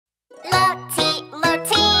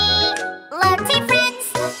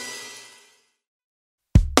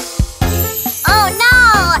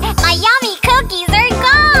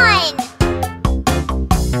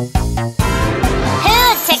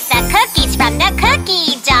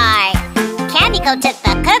Nico took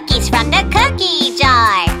the cookies from the cookie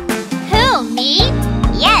jar. Who, me?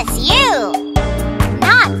 Yes, you.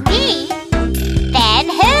 Not me. Then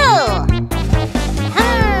who?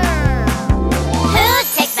 Who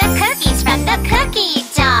took the cookies from the cookie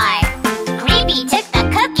jar? Creepy took the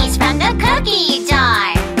cookies from the cookie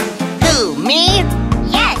jar. Who, me?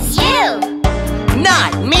 Yes, you.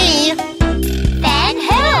 Not me. Then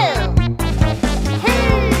who?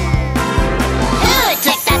 Who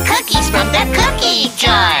took the cookies from the cookie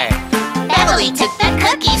jar? Beverly took the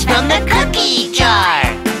cookies from the cookie jar.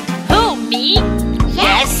 Who, me?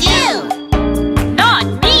 Yes, you. Not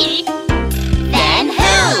me. Then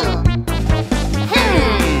who?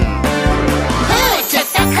 Who took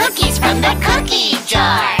the cookies from the cookie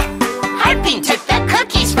jar? Harping took the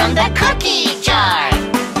cookies from the cookie jar.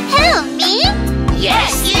 Who, me?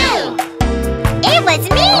 Yes, you. It was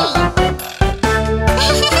me.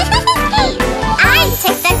 I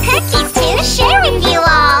took the cookies to share with you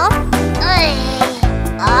all.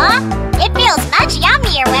 It feels much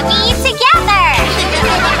yummier when we eat together.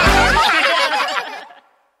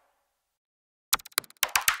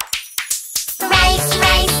 Rice,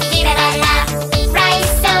 rice, dee-da-da-da.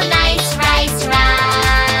 Rice, so nice, rice,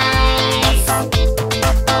 rice.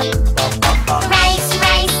 Rice,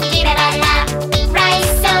 rice, dee-da-da-da.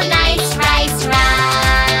 Rice, so nice, rice,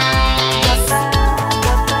 rice.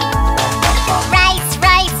 Rice,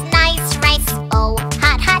 rice, nice rice. Oh,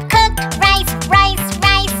 hot, hot cooked rice, rice,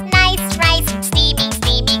 rice, nice rice. Steaming,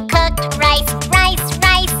 steaming cooked rice, rice,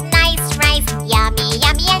 rice, nice rice. Yummy,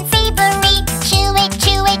 yummy and savory. Chew it,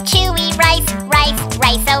 chewy rice, rice,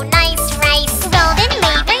 rice, so nice rice. Rolled in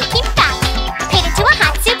later, keep back. Put into a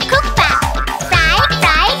hot soup cook back. Fried,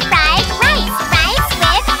 fried, fried rice, rice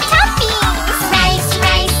with toppings. Rice,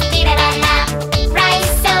 rice, dee-da-da-da.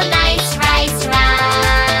 Rice, so nice, rice, rice.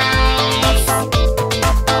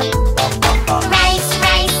 Rice,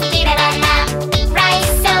 rice, dee-da-da-da.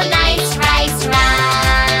 Rice, so nice, rice, rice.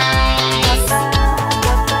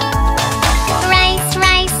 Rice,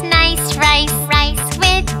 rice, nice rice, rice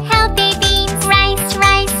with healthy beans. Rice,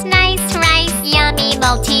 rice, nice rice, yummy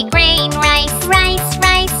multi-grain rice. Rice,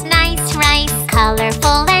 rice, nice rice,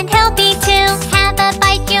 colorful and healthy too. Have a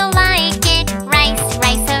bite, you'll like it. Rice,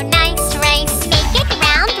 rice, so nice rice. Make it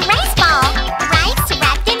round rice ball. Rice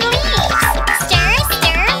wrapped in leaves. Stir,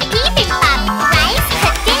 stir, bibimbap. Rice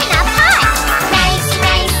cooked in a pot. Rice,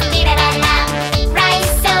 rice, dee-da-da-da.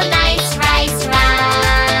 Rice, so nice, rice, rice.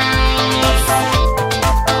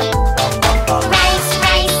 Rice,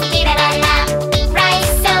 rice, dee-da-da-da.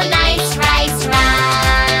 Rice, so nice, rice, rice.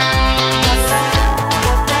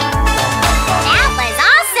 That was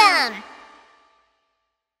awesome!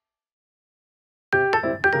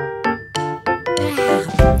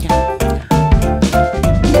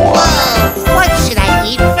 Whoa! What should I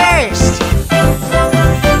eat first?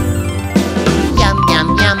 Yum, yum,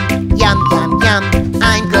 yum, yum, yum, yum.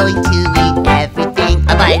 I'm going to eat everything.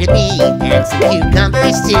 A bite of me and some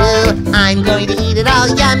cucumbers too. I'm going to eat it all.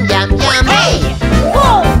 Yum, yum, yum. Hey!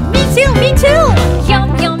 Whoa, me too, me too. Yum,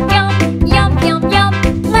 yum, yum, yum, yum, yum.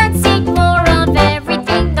 Let's eat more of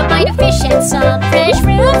everything. A bite of fish and some fresh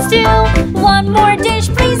fruits too. One more dish,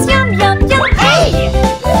 please. Yum, yum, yum. Hey!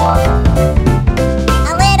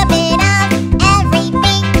 A little bit of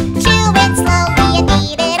everything. Chew it slowly and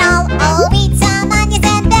eat it all. Oh, eat some onions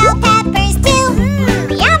and bell peppers too.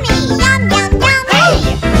 Yummy, yum, yum, yum. Hey!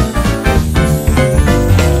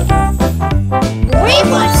 We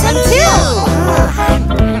want some too!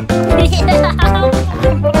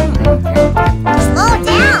 Slow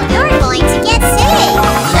down, you're going to get sick.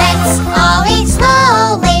 Let's all eat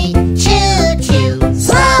slowly. Chew, chew,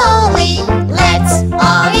 slowly. Let's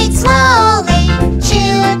all eat slowly.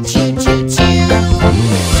 Chew, chew, chew, chew.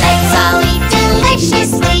 Let's all eat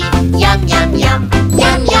deliciously. Yum, yum, yum.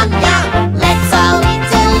 Yum, yum, yum. Let's all eat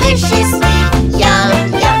deliciously. Yum,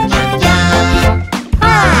 yum, yum, yum.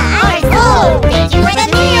 I'm full. Thank you for the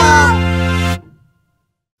meal.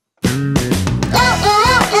 Ooh,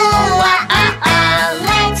 ooh, ooh,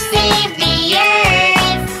 let's save the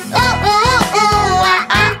earth. Ooh, ooh, ooh,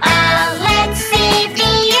 let's save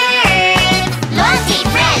the earth. Lotty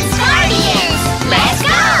Friends Guardians, let's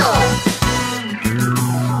go!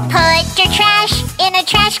 Put your trash in a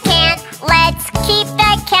trash can. Let's keep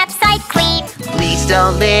the campsite clean. Please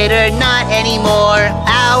don't litter, not anymore.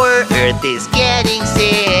 Our earth is getting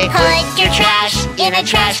sick. Put your trash in a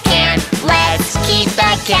trash can. Let's keep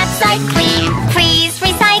the campsite clean. Please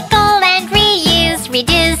recycle and reuse.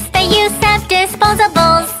 Reduce the use of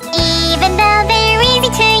disposables. Even though they're easy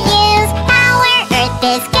to use, our earth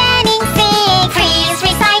is getting sick. Please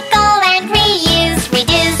recycle and reuse.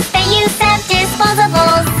 Reduce the use of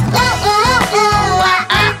disposables. Ooh, ooh, ooh.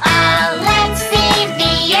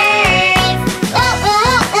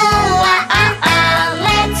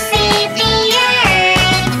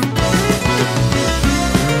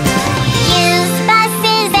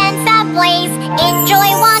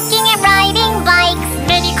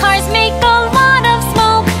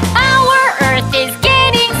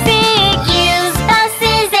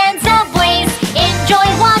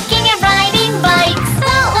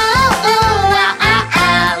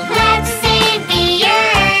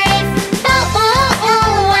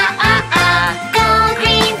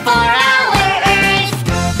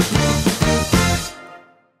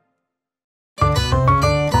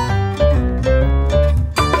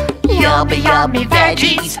 Yummy, yummy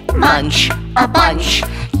veggies, munch a bunch.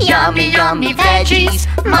 Yummy, yummy veggies,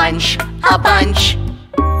 munch a bunch.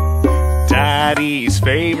 Daddy's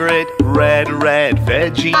favorite red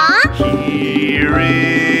veggie. Here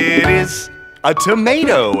it is, a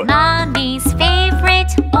tomato. Mommy's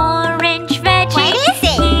favorite orange veggie. What is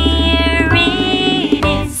it? Here it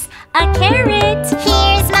is, a carrot.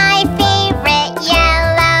 Here's my favorite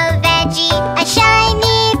yellow veggie, a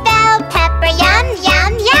shiny bell pepper. Yum,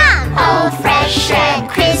 yum, yum. All fresh and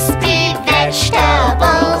crispy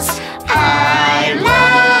vegetables. I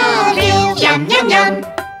love you. Yum, yum, yum.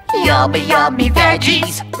 Yummy, yummy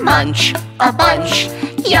veggies, munch a bunch.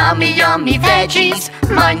 Yummy, yummy veggies,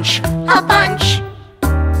 munch a bunch.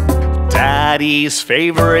 Daddy's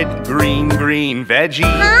favorite green veggie.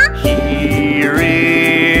 Here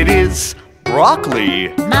it is,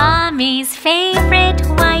 broccoli. Mommy's favorite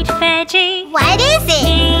white veggie. What is it?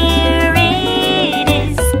 Here it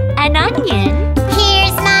is, an onion.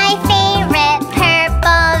 Here's my favorite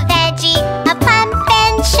purple veggie, a plump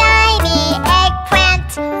and shiny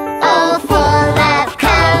eggplant. All full of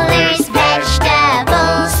colors,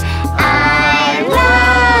 vegetables. I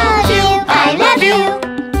love you. I love you.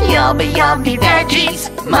 Yummy, yummy veggies,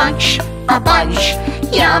 munch a bunch.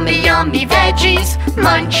 Yummy, yummy veggies,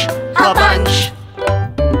 munch a bunch.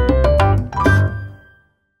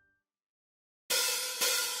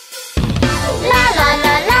 La la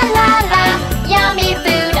la la la la, yummy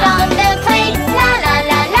food on the plate. La la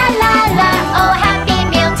la la la la, oh happy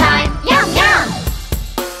meal time. Yum yum.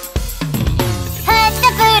 Put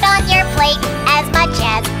the food on your plate as much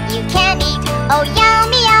as you can eat. Oh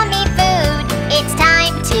yummy yummy food, it's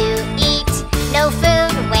time to eat. No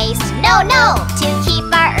food waste, no no, to keep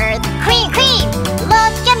our earth clean clean.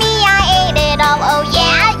 Look at me, I ate it all. Oh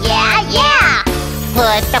yeah yeah yeah.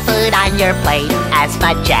 Put the food on your plate as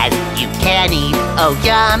much as you can eat. Oh,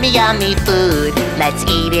 yummy, yummy food. Let's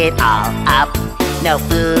eat it all up. No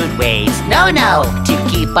food waste, no, no, to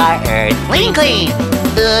keep our earth clean, clean.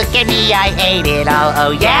 Look at me, I ate it all.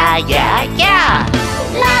 Oh, yeah, yeah, yeah.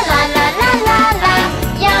 La la la la la la,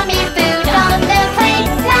 yummy food on the plate.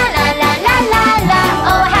 La la la la la la,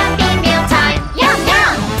 oh happy meal time. Yum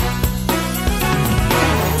yum.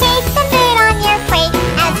 Take the food on your plate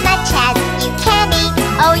as much as you can eat.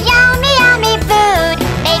 Oh yummy yummy food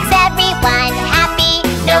makes everyone happy.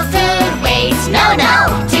 No food waste, no,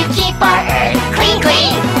 no, to keep our earth clean,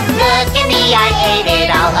 clean. Look at me, I ate it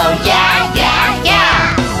all. Oh, yeah, yeah,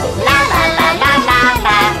 yeah. La la la la la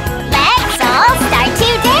la, let's all start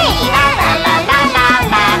today. La la la la la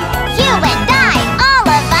la, you and I, all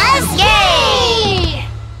of us, yay!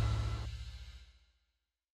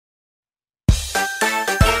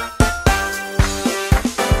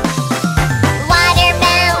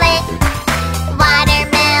 Watermelon,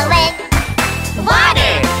 watermelon,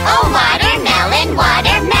 water, oh watermelon,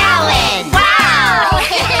 watermelon. Wow!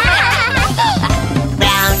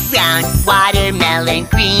 Round, round, watermelon,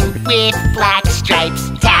 green with black stripes.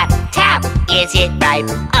 Tap, tap, is it ripe?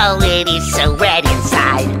 Oh, it is so red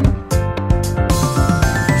inside.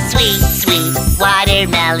 Sweet, sweet,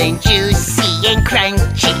 watermelon, juicy and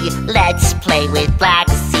crunchy. Let's play with black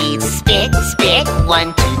seeds. Spit, spit,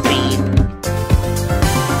 1, 2, 3.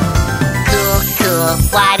 Cool, cool,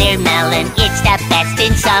 watermelon, it's the best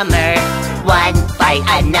in summer. One bite,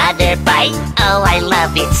 another bite, oh, I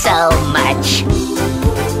love it so much.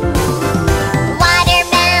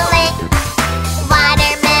 Watermelon,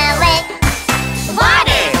 watermelon,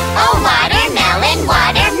 water, oh watermelon,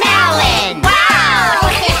 watermelon. Wow!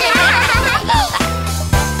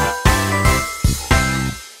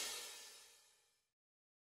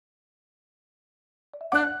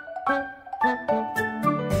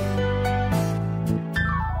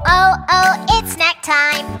 Oh, oh, it's snack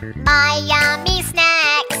time. My yummy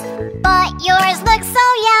snacks. But yours look so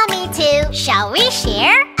yummy too. Shall we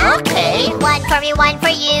share? Okay. One for me, one for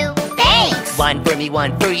you. Thanks. One for me,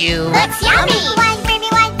 one for you. Looks yummy. One for me,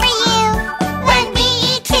 one for you. When we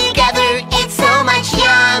eat together, it's so much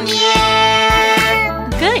yummier.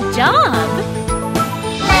 Good job.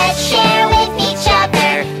 Let's share with each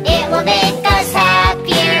other. It will make us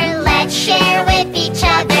happier. Let's share with each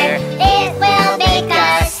other. It will make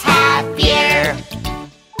us happier.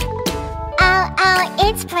 Oh, oh,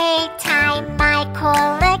 it's playtime. My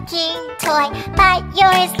cool looking toy. But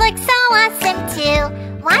yours looks so awesome too.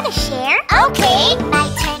 Wanna share? Okay. My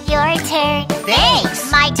turn, your turn.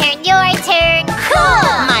 Thanks. My turn, your turn. Cool.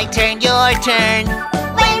 My turn, your turn.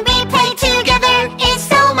 When we play together, it's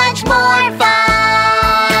so much more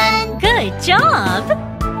fun. Good job.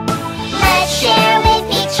 Let's share with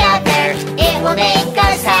each other. It will make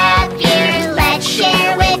us happier. Let's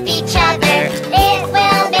share with each other. It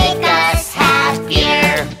will make us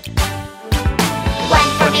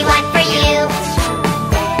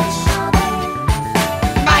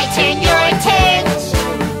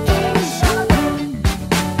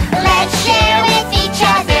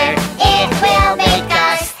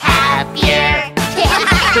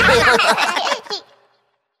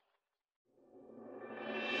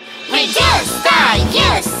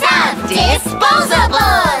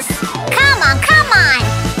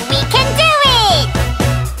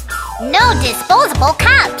No disposable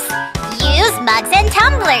cups. Use mugs and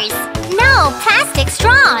tumblers. No plastic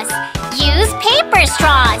straws. Use paper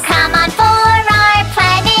straws. Come on for our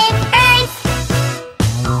planet Earth.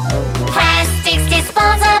 Plastics,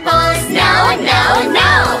 disposables. No, no,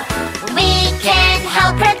 no. We can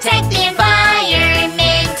help protect the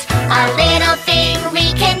environment. A little thing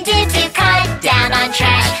we can do to cut down on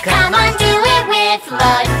trash. Come on, do it with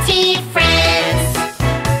Lotty Friends.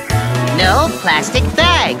 No plastic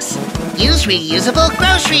bags. Use reusable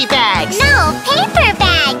grocery bags. No paper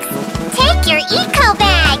bags. Take your eco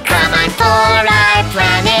bag. Come on for our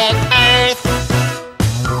planet Earth.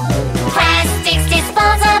 Plastics,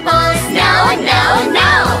 disposables. No, no,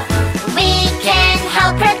 no. We can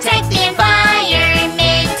help protect the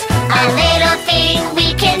environment. A little thing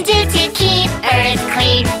we can do to keep Earth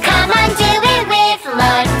clean. Come on, do it with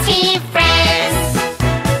Lotty Friends.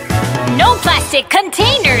 No plastic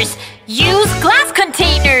containers. Use glass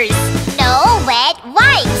containers. No wet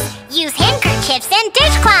wipes. Use handkerchiefs and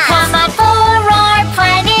dishcloths. Come on for our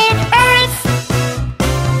planet Earth.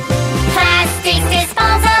 Plastics,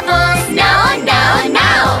 disposables. No, no,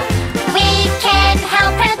 no. We can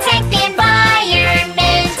help protect the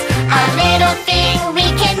environment. A little thing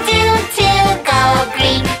we can do to go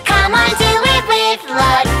green. Come on, do it with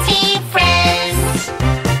Lotty Friends.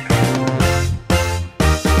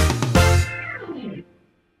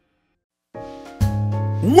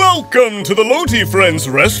 Welcome to the Lotty Friends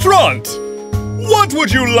restaurant. What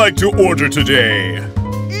would you like to order today?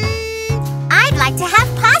 I'd like to have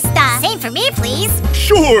pasta. Same for me, please.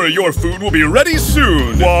 Sure, your food will be ready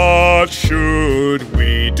soon. What should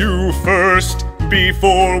we do first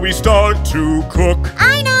before we start to cook?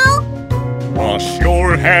 I know. Wash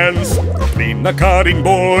your hands, clean the cutting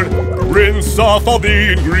board, rinse off all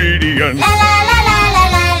the ingredients. La la la la la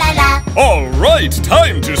la la la. All right,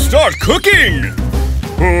 time to start cooking.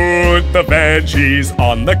 Put the veggies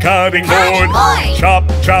on the cutting board. Chop,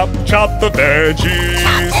 chop, chop the veggies.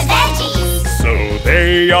 Chop the veggies. So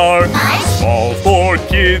they are Munch. small for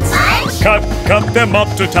kids. Munch. Cut them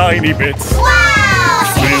up to tiny bits. Wow!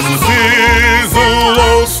 Sizzle, sizzle,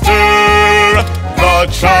 oh, stir the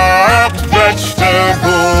chopped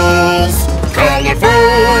vegetables.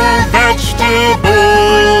 Colorful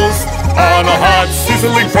vegetables on a hot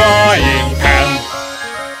sizzling frying pan.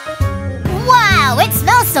 Wow, it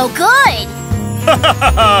smells so good.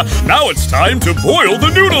 Now it's time to boil the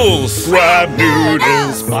noodles. Grab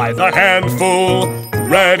noodles by the handful,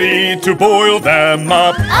 ready to boil them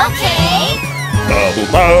up. Okay. Bubble,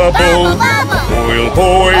 bubble, Bubble, bubble. boil,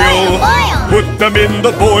 boil. Boil, boil. Put them in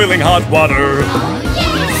the boiling hot water.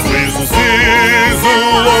 Sizzle,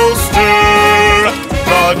 sizzle, oh, stir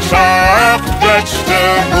the chopped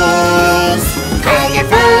vegetables.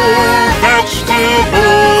 Colorful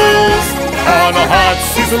vegetables on a hot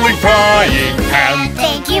sizzling frying pan.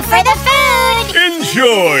 Thank you for the food.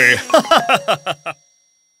 Enjoy!